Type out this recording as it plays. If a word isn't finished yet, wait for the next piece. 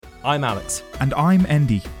I'm Alex. And I'm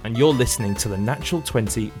Endy. And you're listening to the Natural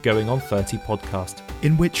 20 Going on 30 podcast,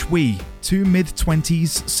 in which we, two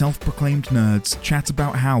mid-20s self-proclaimed nerds, chat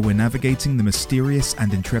about how we're navigating the mysterious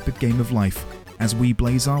and intrepid game of life as we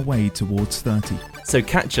blaze our way towards 30. So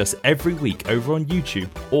catch us every week over on YouTube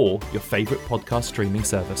or your favourite podcast streaming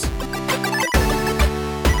service.